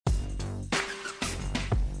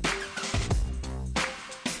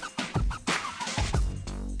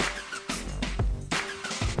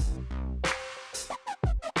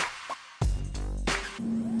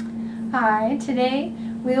Hi, today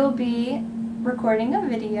we will be recording a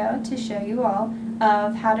video to show you all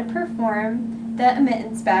of how to perform the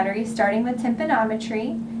immittance battery, starting with tympanometry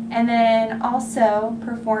and then also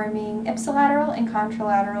performing ipsilateral and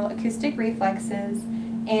contralateral acoustic reflexes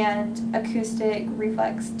and acoustic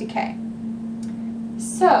reflex decay.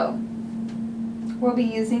 So we'll be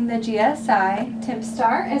using the GSI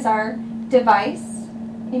TympStar as our device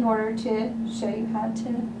in order to show you how to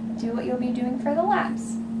do what you'll be doing for the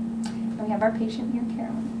labs. And we have our patient here,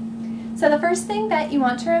 Carolyn. So the first thing that you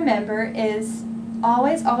want to remember is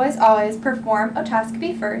always perform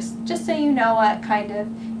otoscopy first, just so you know what kind of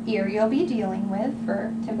ear you'll be dealing with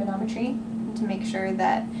for tympanometry, and to make sure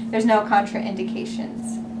that there's no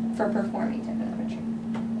contraindications for performing tympanometry.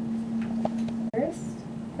 First,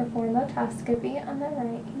 perform otoscopy on the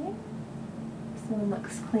right ear. This one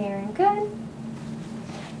looks clear and good.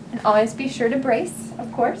 And always be sure to brace,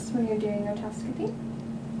 of course, when you're doing otoscopy,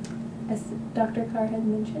 as Dr. Carr had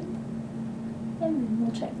mentioned. And then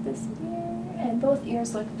we'll check this ear, and both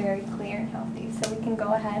ears look very clear and healthy, so we can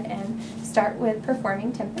go ahead and start with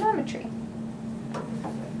performing tympanometry.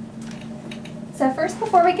 So first,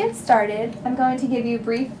 before we get started, I'm going to give you a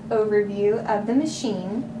brief overview of the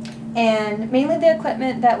machine and mainly the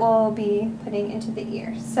equipment that we'll be putting into the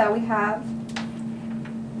ear. So we have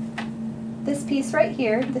this piece right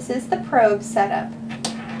here. This is the probe setup.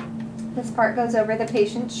 This part goes over the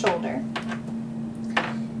patient's shoulder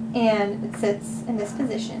and it sits in this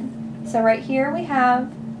position. So right here we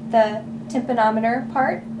have the tympanometer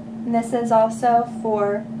part, and this is also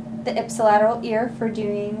for the ipsilateral ear for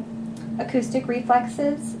doing acoustic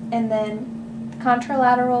reflexes, and then the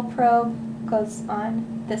contralateral probe goes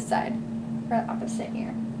on this side for the opposite ear.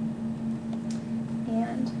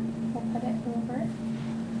 And we'll put it over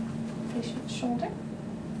the patient's shoulder.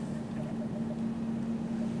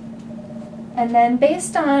 And then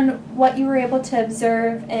based on what you were able to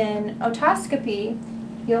observe in otoscopy,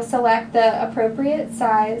 you'll select the appropriate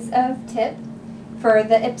size of tip for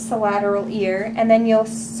the ipsilateral ear, and then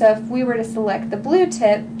so if we were to select the blue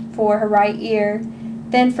tip for her right ear,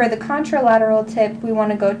 then for the contralateral tip we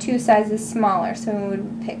want to go 2 sizes smaller, so we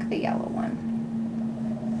would pick the yellow one.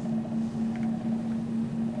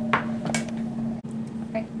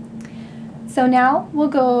 Right. So now we'll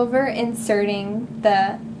go over inserting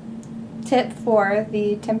the tip for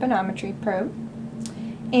the tympanometry probe.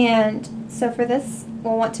 And so for this,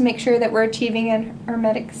 we'll want to make sure that we're achieving an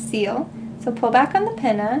hermetic seal. So pull back on the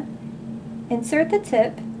pinna, insert the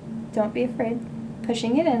tip, don't be afraid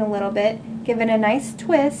pushing it in a little bit, give it a nice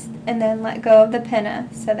twist, and then let go of the pinna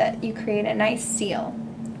so that you create a nice seal.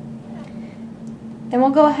 Then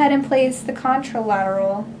we'll go ahead and place the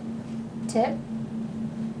contralateral tip.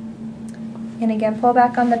 And again, pull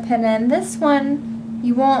back on the pinna, and this one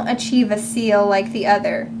you won't achieve a seal like the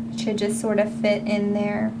other. It should just sort of fit in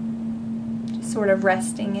there, just sort of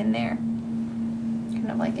resting in there, kind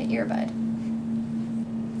of like an earbud.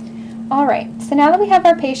 Alright, so now that we have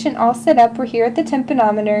our patient all set up, we're here at the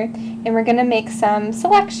tympanometer, and we're going to make some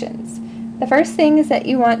selections. The first thing is that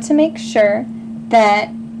you want to make sure that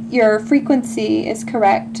your frequency is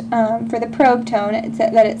correct for the probe tone,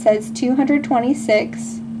 that it says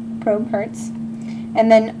 226 probe hertz. And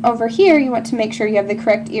then over here, you want to make sure you have the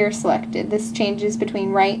correct ear selected. This changes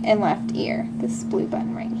between right and left ear, this blue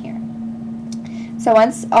button right here. So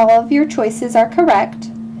once all of your choices are correct,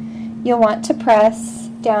 you'll want to press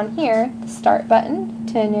down here the start button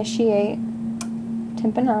to initiate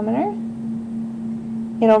tympanometer.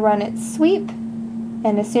 It'll run its sweep,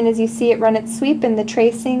 and as soon as you see it run its sweep and the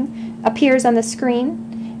tracing appears on the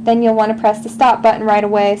screen, then you'll want to press the stop button right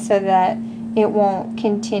away so that it won't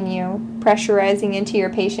continue pressurizing into your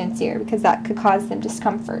patient's ear, because that could cause them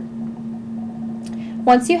discomfort.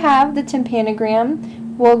 Once you have the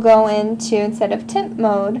tympanogram, we'll go into, instead of tymp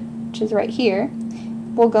mode, which is right here,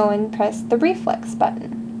 we'll go and press the reflex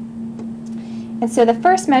button. And so the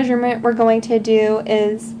first measurement we're going to do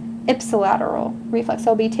is ipsilateral reflex.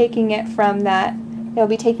 They'll be taking it from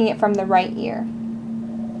the right ear.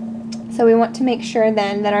 So we want to make sure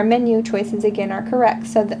then that our menu choices again are correct.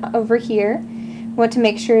 So over here, we want to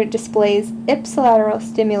make sure it displays ipsilateral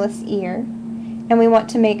stimulus ear, and we want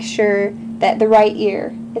to make sure that the right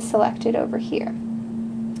ear is selected over here.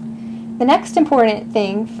 The next important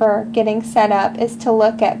thing for getting set up is to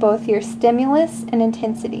look at both your stimulus and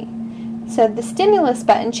intensity. So the stimulus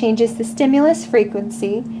button changes the stimulus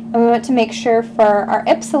frequency, and we want to make sure for our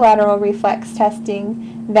ipsilateral reflex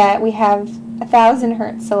testing that we have 1000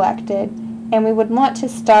 hertz selected, and we would want to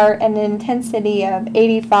start at an intensity of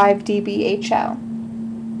 85 dBHL.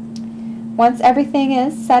 Once everything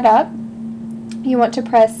is set up, you want to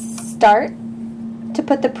press start, to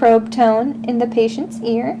put the probe tone in the patient's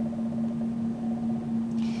ear.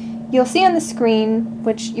 You'll see on the screen,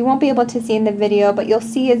 which you won't be able to see in the video, but you'll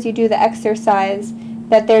see as you do the exercise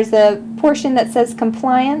that there's a portion that says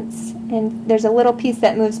compliance, and there's a little piece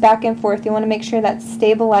that moves back and forth. You want to make sure that's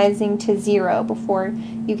stabilizing to 0 before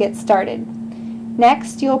you get started.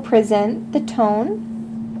 Next, you'll present the tone,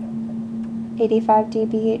 85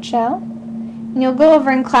 dBHL, and you'll go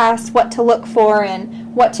over in class what to look for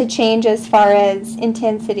and what to change as far as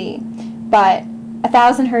intensity, but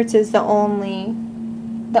 1000 Hertz is the only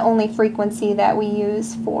frequency that we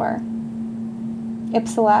use for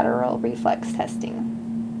ipsilateral reflex testing.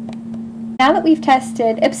 Now that we've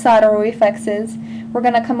tested ipsilateral reflexes, we're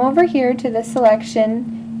going to come over here to the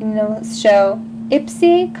selection and it'll show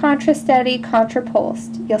IPSI, contrasteady,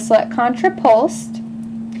 contrapulsed. You'll select contrapulsed,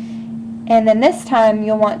 and then this time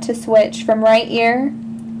you'll want to switch from right ear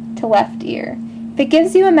to left ear. If it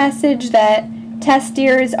gives you a message that test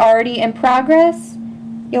ear is already in progress,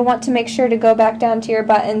 you'll want to make sure to go back down to your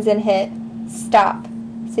buttons and hit stop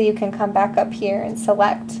so you can come back up here and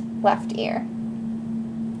select left ear.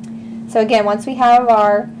 So again, once we have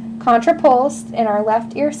our contrapulsed and our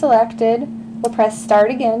left ear selected, we'll press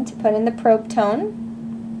start again to put in the probe tone.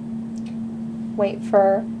 Wait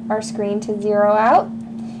for our screen to zero out.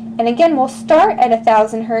 And again, we'll start at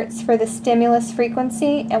 1000 Hertz for the stimulus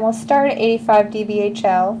frequency, and we'll start at 85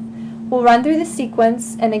 dBHL. We'll run through the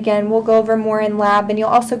sequence, and again, we'll go over more in lab, and you'll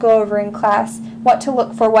also go over in class what to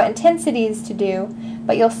look for, what intensities to do.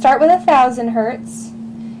 But you'll start with 1000 Hertz,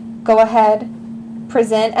 go ahead,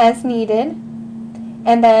 present as needed,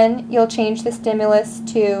 and then you'll change the stimulus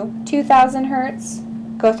to 2000 Hertz,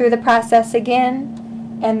 go through the process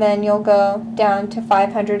again, and then you'll go down to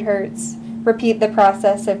 500 Hertz. Repeat the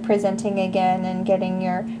process of presenting again and getting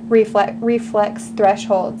your reflex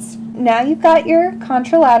thresholds. Now you've got your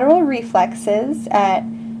contralateral reflexes at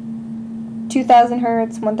 2000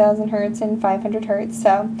 Hertz, 1000 Hertz, and 500 Hertz.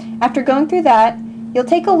 So after going through that, you'll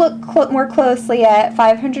take a look more closely at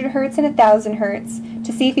 500 Hertz and 1000 Hertz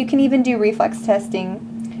to see if you can even do reflex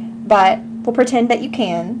testing, but we'll pretend that you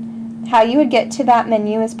can. How you would get to that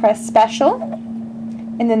menu is press Special,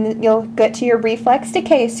 and then you'll get to your reflex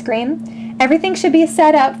decay screen. Everything should be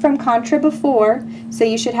set up from contra before, so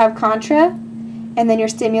you should have contra, and then your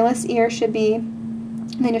stimulus ear should be,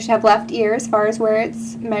 then you should have left ear as far as where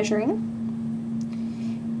it's measuring.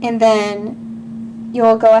 And then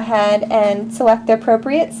you'll go ahead and select the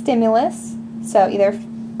appropriate stimulus, so either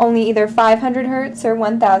 500 Hertz or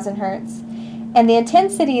 1000 Hertz. And the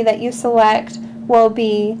intensity that you select will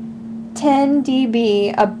be 10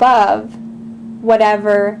 dB above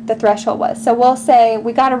whatever the threshold was. So we'll say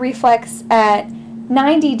we got a reflex at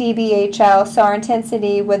 90 dBHL, so our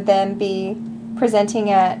intensity would then be presenting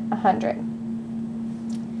at 100.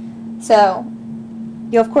 So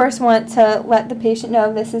you'll of course want to let the patient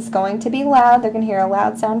know this is going to be loud. They're going to hear a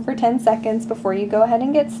loud sound for 10 seconds before you go ahead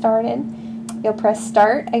and get started. You'll press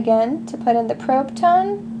start again to put in the probe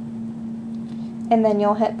tone, and then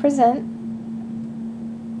you'll hit present.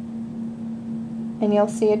 And you'll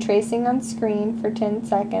see a tracing on screen for 10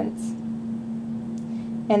 seconds.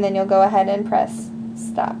 And then you'll go ahead and press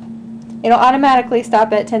stop. It'll automatically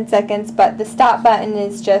stop at 10 seconds, but the stop button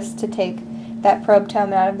is just to take that probe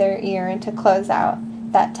tone out of their ear and to close out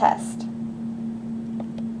that test.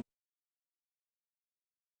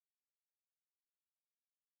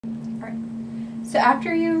 Alright. So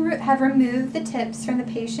after you have removed the tips from the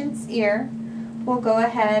patient's ear, we'll go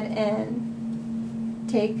ahead and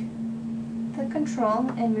take the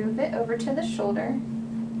control and move it over to the shoulder,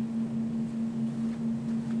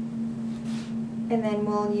 and then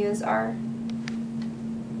we'll use our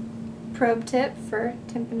probe tip for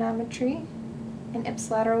tympanometry and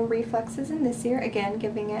ipsilateral reflexes in this ear, again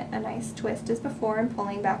giving it a nice twist as before and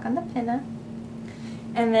pulling back on the pinna.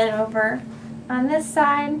 And then over on this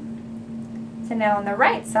side, so now on the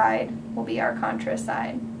right side will be our contra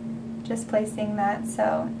side, just placing that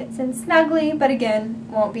so it's in snugly, but again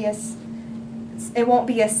it won't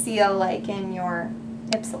be a seal like in your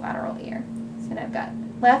ipsilateral ear. So now I've got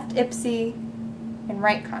left ipsi and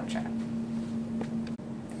right contra.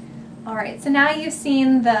 Alright, so now you've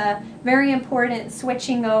seen the very important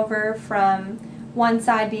switching over from one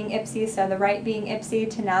side being ipsi, so the right being ipsi,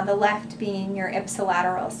 to now the left being your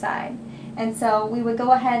ipsilateral side. And so we would go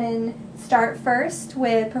ahead and start first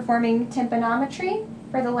with performing tympanometry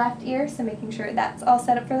for the left ear, so making sure that's all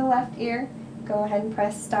set up for the left ear. Go ahead and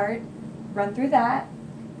press start. Run through that.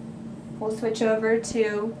 We'll switch over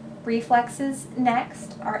to reflexes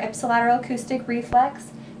next, our ipsilateral acoustic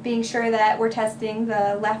reflex, being sure that we're testing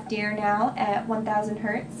the left ear now at 1000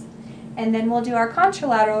 Hertz. and then we'll do our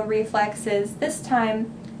contralateral reflexes. This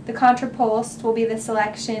time the contrapulsed will be the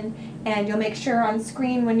selection, and you'll make sure on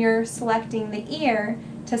screen when you're selecting the ear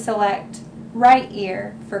to select right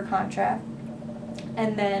ear for contra.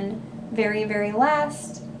 And then very, very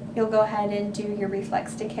last, you'll go ahead and do your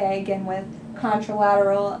reflex decay again with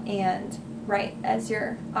contralateral and right as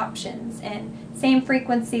your options. And same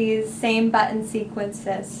frequencies, same button sequence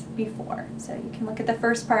as before. So you can look at the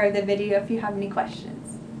first part of the video if you have any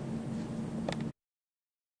questions.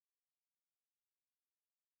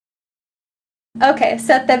 Okay,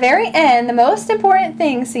 so at the very end, the most important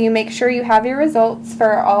thing, so you make sure you have your results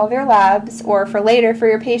for all of your labs or for later for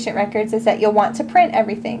your patient records, is that you'll want to print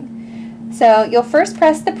everything. So you'll first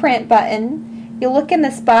press the print button. You'll look in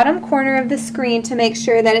this bottom corner of the screen to make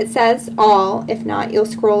sure that it says all. If not, you'll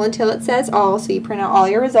scroll until it says all, so you print out all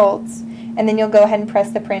your results, and then you'll go ahead and press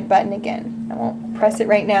the print button again. I won't press it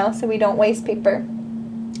right now so we don't waste paper.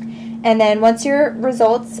 And then once your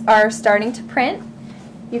results are starting to print,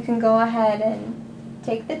 you can go ahead and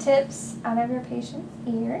take the tips out of your patient's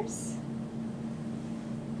ears.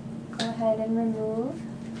 Go ahead and remove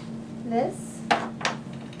this.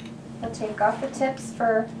 We'll take off the tips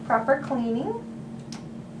for proper cleaning.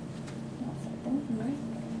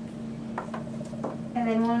 And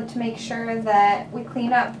then we want to make sure that we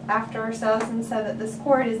clean up after ourselves and so that this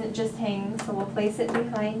cord isn't just hanging. So we'll place it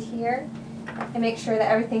behind here and make sure that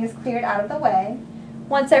everything is cleared out of the way.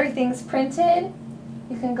 Once everything's printed,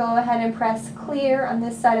 you can go ahead and press clear on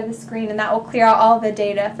this side of the screen, and that will clear out all the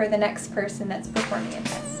data for the next person that's performing a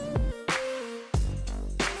test.